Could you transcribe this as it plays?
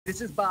This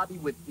is Bobby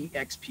with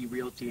eXp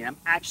Realty, and I'm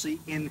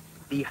actually in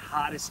the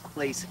hottest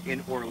place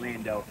in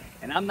Orlando,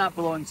 and I'm not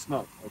blowing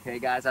smoke, okay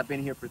guys? I've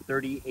been here for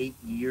 38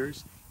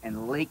 years,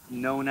 and Lake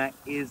Nona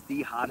is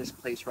the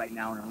hottest place right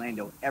now in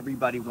Orlando.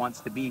 Everybody wants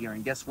to be here,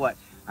 and guess what?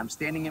 I'm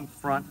standing in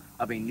front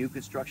of a new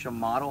construction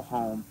model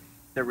home.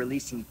 They're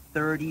releasing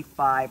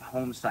 35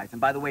 home sites,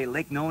 and by the way,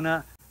 Lake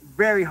Nona,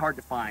 very hard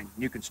to find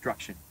new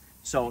construction.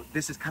 So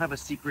this is kind of a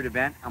secret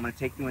event. I'm gonna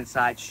take you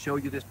inside, show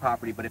you this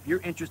property. But if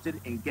you're interested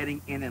in getting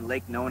in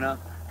Lake Nona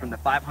from the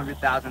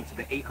 500,000 to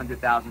the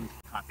 800,000,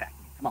 contact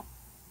me. Come on.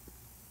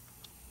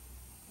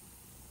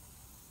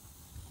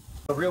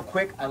 But real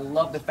quick, I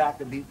love the fact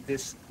that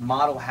this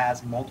model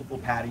has multiple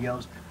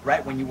patios.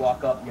 Right when you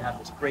walk up, you have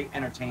this great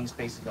entertaining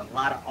spaces, a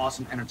lot of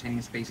awesome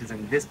entertaining spaces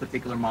in this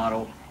particular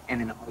model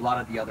and in a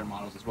lot of the other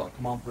models as well.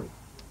 Come on through.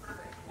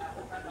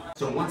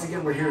 So once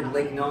again, we're here in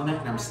Lake Nona,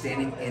 and I'm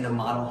standing in a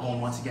model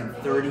home. Once again,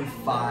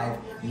 35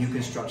 new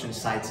construction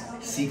sites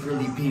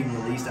secretly being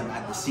released. I'm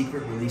at the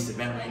secret release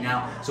event right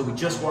now. So we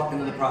just walked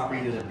into the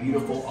property. There's a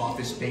beautiful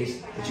office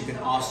space that you can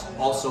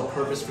also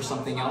purpose for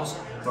something else.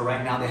 But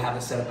right now they have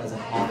it set up as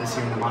an office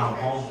here in the model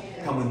home.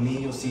 Come with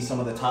me, you'll see some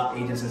of the top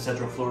agents in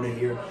Central Florida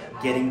here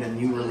getting the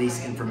new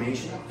release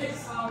information.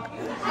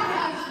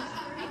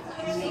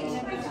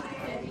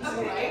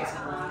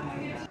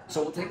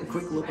 So we'll take a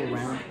quick look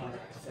around.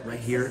 Right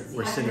here,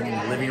 we're sitting in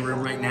the living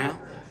room right now.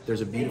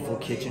 There's a beautiful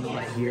kitchen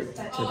right here to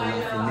the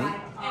left of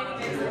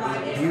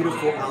me.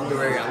 Beautiful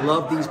outdoor area. I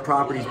love these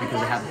properties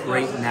because they have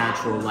great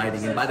natural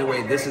lighting. And by the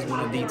way, this is one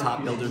of the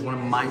top builders, one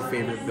of my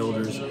favorite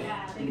builders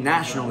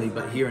nationally,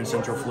 but here in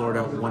Central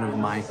Florida, one of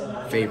my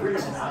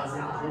favorites.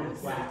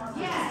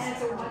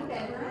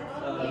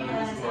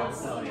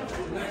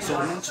 So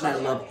I mentioned I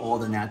love all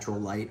the natural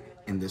light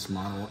in this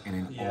model and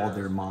in all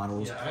their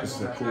models. This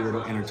is a cool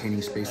little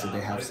entertaining space that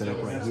they have set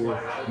up right here.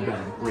 You got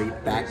a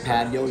great back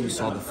patio. You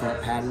saw the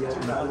front patio.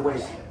 And by the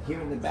way, here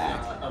in the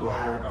back, we'll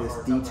have this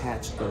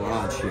detached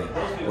garage here.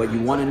 What you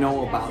want to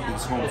know about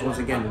these homes, once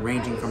again,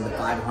 ranging from the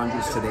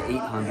 500s to the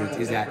 800s,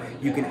 is that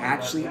you can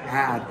actually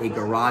add a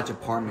garage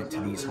apartment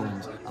to these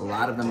homes. A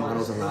lot of the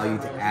models allow you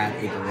to add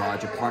a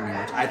garage apartment,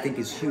 which I think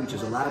is huge.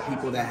 There's a lot of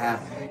people that have,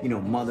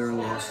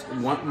 mother-in-laws,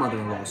 want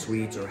mother-in-law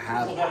suites, or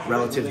have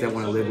relatives that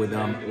want to live with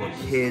them, or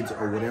kids,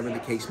 or whatever the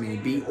case may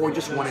be, or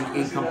just want an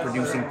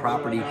income-producing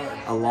property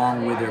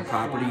along with their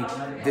property.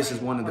 This is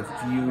one of the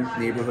few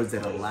neighborhoods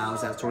that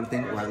allows that sort of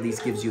thing, or at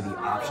least gives you the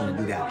option to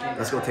do that.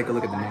 Let's go take a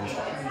look at the model.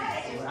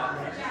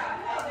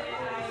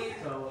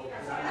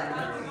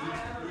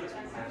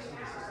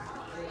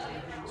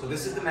 So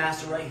this is the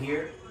master right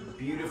here,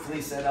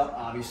 beautifully set up.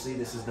 Obviously,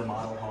 this is the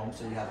model home,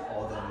 so you have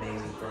all the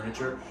amazing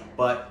furniture,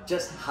 but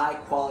just high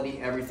quality,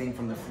 everything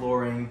from the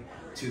flooring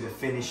to the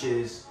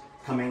finishes.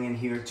 Coming in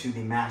here to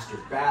the master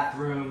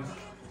bathroom,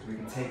 we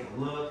can take a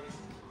look.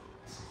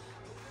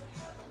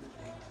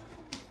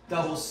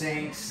 Double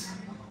sinks,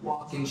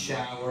 walk-in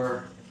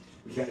shower.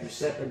 You got your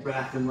separate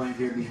bathroom right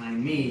here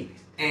behind me,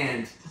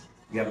 and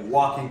you have a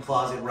walk-in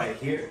closet right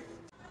here.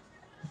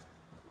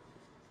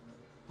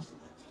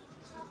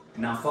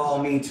 Now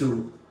follow me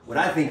to what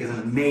I think is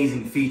an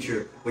amazing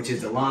feature, which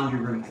is the laundry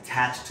room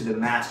attached to the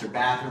master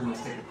bathroom.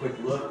 Let's take a quick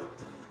look.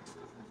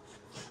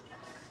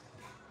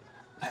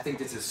 I think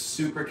this is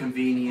super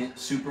convenient,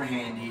 super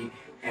handy,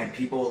 and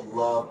people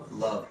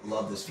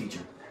love this feature.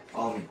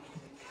 Follow me.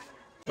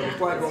 So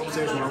before I go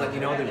upstairs, I want to let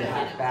you know there's a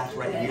half bath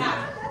right here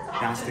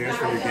downstairs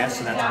for your guests,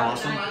 so that's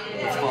awesome.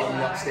 Let's follow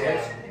me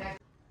upstairs.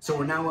 So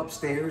we're now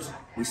upstairs.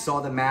 We saw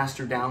the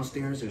master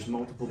downstairs. There's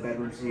multiple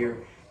bedrooms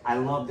here. I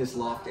love this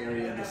loft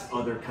area, this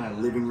other kind of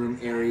living room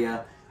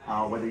area.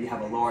 Whether you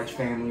have a large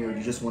family or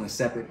you just want a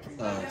separate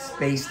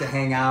space to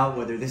hang out,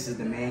 whether this is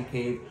the man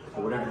cave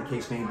or whatever the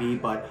case may be.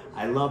 But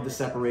I love the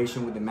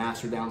separation with the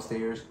master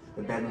downstairs,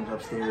 the bedrooms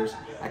upstairs.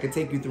 I could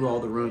take you through all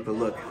the rooms, but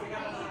look,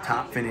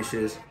 top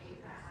finishes,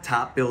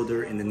 top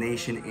builder in the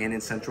nation and in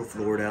Central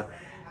Florida.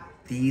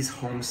 These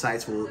home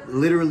sites will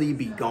literally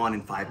be gone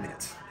in 5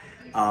 minutes.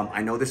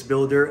 I know this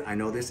builder, I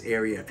know this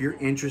area. If you're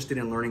interested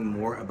in learning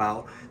more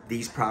about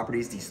these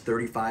properties, these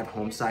 35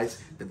 home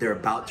sites that they're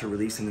about to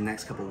release in the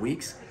next couple of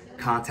weeks,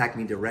 contact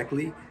me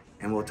directly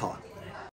and we'll talk.